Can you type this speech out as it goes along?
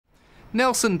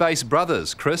Nelson-based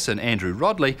brothers Chris and Andrew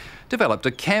Rodley developed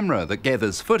a camera that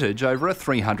gathers footage over a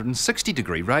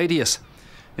 360-degree radius.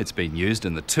 It's been used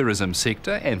in the tourism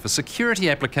sector and for security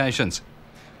applications.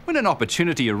 When an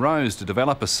opportunity arose to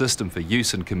develop a system for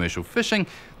use in commercial fishing,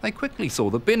 they quickly saw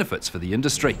the benefits for the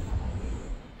industry.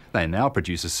 They now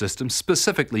produce a system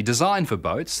specifically designed for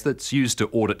boats that's used to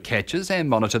audit catches and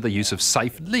monitor the use of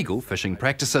safe, legal fishing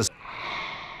practices.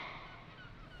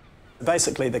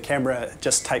 Basically, the camera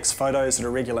just takes photos at a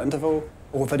regular interval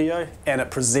or video, and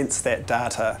it presents that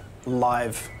data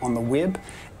live on the web,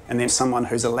 and then someone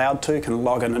who's allowed to can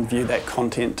log in and view that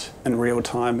content in real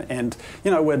time. And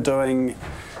you know, we're doing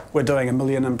 1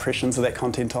 million impressions of that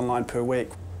content online per week.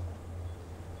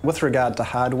 With regard to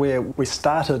hardware, we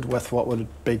started with what would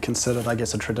be considered, I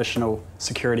guess, a traditional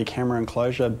security camera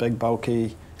enclosure, big,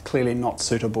 bulky, clearly not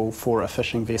suitable for a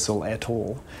fishing vessel at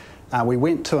all. We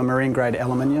went to a marine-grade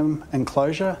aluminium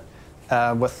enclosure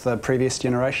with the previous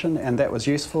generation, and that was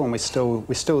useful, and we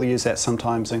still use that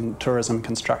sometimes in tourism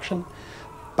construction.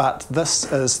 But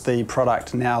this is the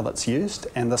product now that's used,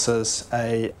 and this is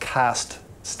a cast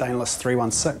stainless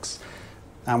 316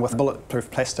 with a bulletproof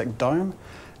plastic dome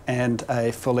and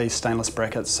a fully stainless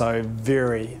bracket, so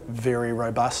very, very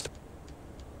robust.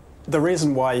 The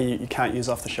reason why you can't use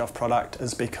off-the-shelf product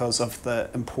is because of the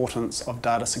importance of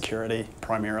data security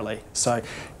primarily. So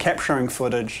capturing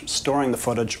footage, storing the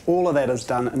footage, all of that is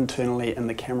done internally in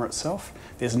the camera itself.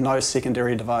 There's no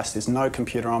secondary device, there's no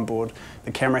computer on board.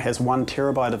 The camera has 1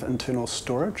 terabyte of internal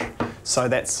storage, so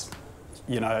that's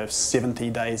 70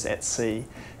 days at sea.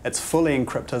 It's fully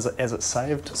encrypted as it's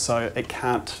saved, so it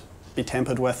can't be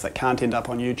tampered with, it can't end up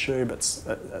on YouTube.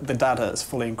 The data is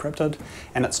fully encrypted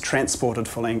and it's transported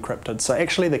fully encrypted. So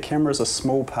actually the camera is a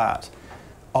small part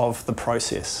of the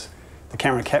process. The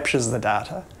camera captures the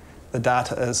data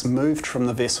is moved from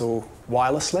the vessel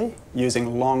wirelessly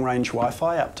using long-range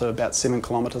Wi-Fi up to about 7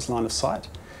 kilometres line of sight.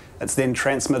 It's then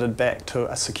transmitted back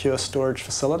to a secure storage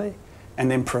facility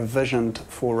and then provisioned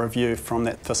for review from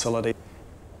that facility.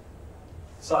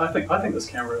 So I think this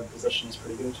camera position is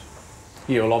pretty good.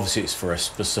 Yeah, well obviously it's for a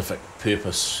specific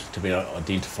purpose to be able to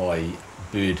identify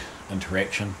bird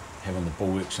interaction, having the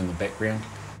bulwarks in the background.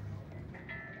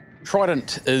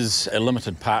 Trident is a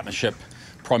limited partnership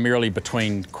primarily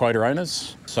between quota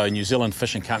owners. So New Zealand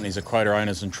fishing companies are quota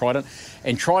owners in Trident.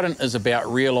 And Trident is about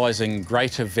realising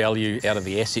greater value out of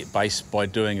the asset base by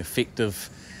doing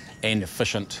effective and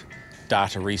efficient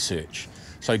data research.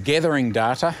 So gathering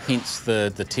data, hence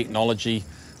the technology,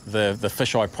 the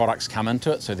fisheye products come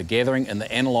into it, so the gathering and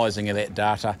the analysing of that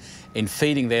data and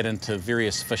feeding that into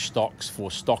various fish stocks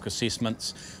for stock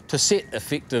assessments to set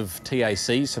effective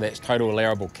TACs, so that's total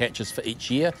allowable catches for each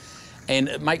year, and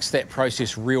it makes that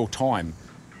process real time.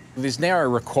 There's now a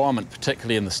requirement,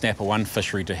 particularly in the snapper 1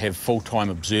 fishery, to have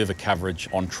full-time observer coverage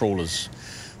on trawlers.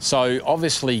 So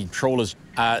obviously trawlers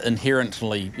are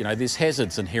inherently, there's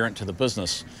hazards inherent to the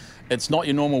business. It's not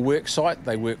your normal work site.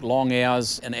 They work long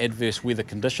hours in adverse weather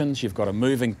conditions. You've got a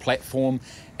moving platform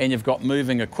and you've got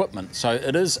moving equipment. So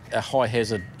it is a high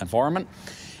hazard environment.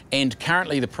 And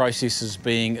currently the process is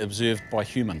being observed by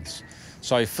humans.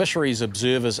 So fisheries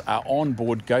observers are on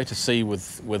board, go to sea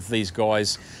with these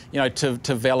guys,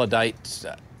 to validate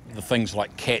the things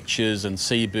like catches and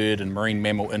seabird and marine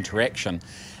mammal interaction.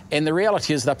 And the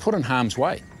reality is they're put in harm's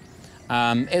way.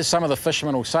 As some of the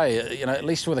fishermen will say, at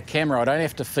least with a camera, I don't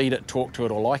have to feed it, talk to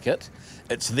it or like it.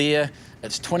 It's there,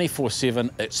 it's 24/7,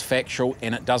 it's factual,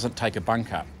 and it doesn't take a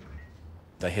bunk up.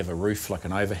 They have a roof like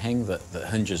an overhang that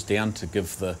hinges down to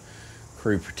give the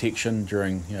crew protection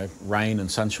during rain and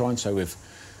sunshine. So we've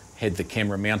had the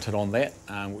camera mounted on that,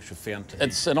 which we've found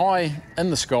it's an eye in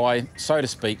the sky, so to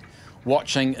speak,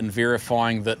 watching and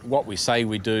verifying that what we say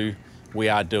we do, we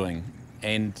are doing.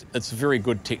 And it's very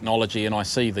good technology, and I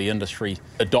see the industry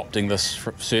adopting this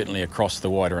certainly across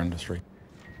the wider industry.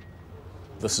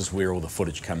 This is where all the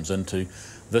footage comes into.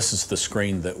 This is the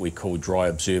screen that we call dry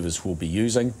observers will be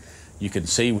using. You can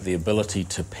see the ability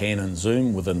to pan and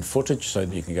zoom within footage, so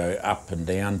that you can go up and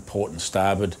down, port and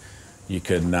starboard. You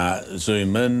can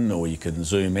zoom in or you can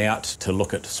zoom out to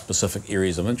look at specific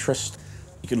areas of interest.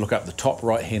 You can look up the top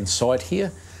right-hand side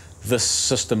here. This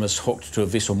system is hooked to a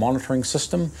vessel monitoring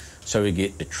system, so we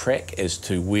get a track as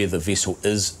to where the vessel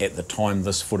is at the time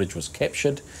this footage was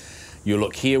captured. You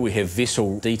look here, we have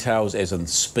vessel details as in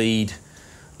speed,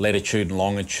 latitude and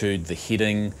longitude, the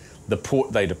heading, the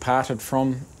port they departed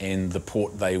from, and the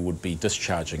port they would be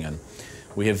discharging in.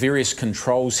 We have various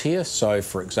controls here, so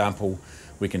for example,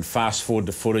 we can fast forward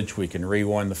the footage, we can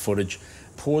rewind the footage,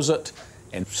 pause it,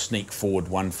 and sneak forward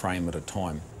 1 frame at a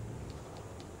time.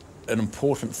 an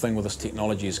important thing with this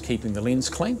technology is keeping the lens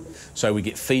clean. So we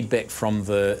get feedback from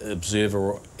the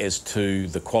observer as to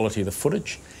the quality of the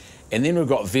footage. And then we've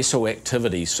got vessel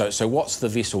activities. So what's the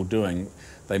vessel doing?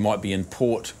 They might be in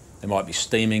port, they might be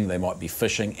steaming, they might be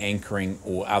fishing, anchoring,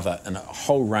 or other, and a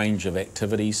whole range of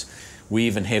activities. We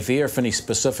even have there, if any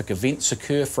specific events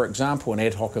occur, for example, an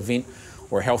ad hoc event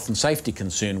or a health and safety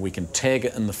concern, we can tag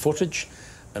it in the footage.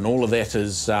 And all of that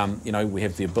is, we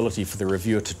have the ability for the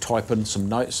reviewer to type in some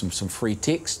notes, some free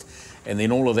text, and then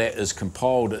all of that is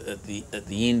compiled at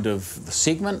the end of the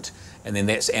segment, and then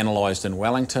that's analysed in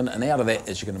Wellington. And out of that,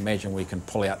 as you can imagine, we can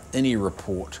pull out any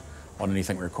report on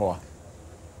anything we require.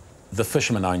 The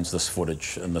fisherman owns this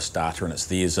footage and this data, and it's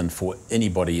theirs, and for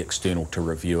anybody external to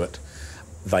review it,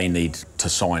 they need to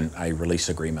sign a release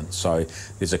agreement. So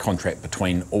there's a contract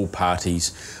between all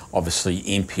parties. Obviously,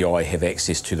 MPI have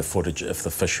access to the footage if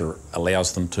the fisher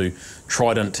allows them to.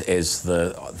 Trident as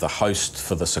the host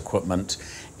for this equipment,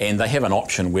 and they have an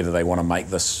option whether they want to make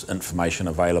this information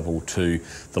available to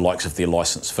the likes of their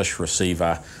licensed fish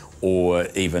receiver, or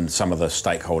even some of the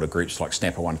stakeholder groups like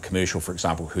SnapIT Commercial, for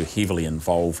example, who are heavily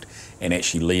involved and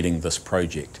actually leading this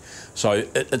project. So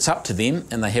it's up to them,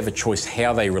 and they have a choice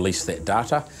how they release that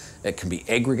data. It can be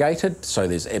aggregated, so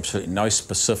there's absolutely no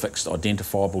specifics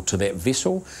identifiable to that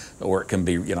vessel, or it can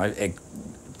be,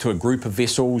 to a group of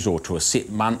vessels, or to a set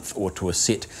month, or to a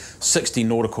set 60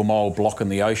 nautical mile block in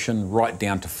the ocean, right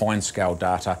down to fine scale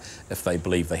data if they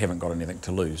believe they haven't got anything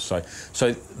to lose.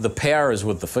 So the power is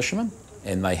with the fishermen,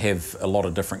 and they have a lot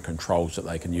of different controls that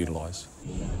they can utilise.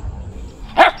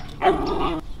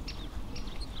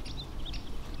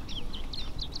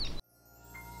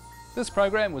 This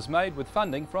program was made with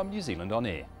funding from New Zealand On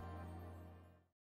Air.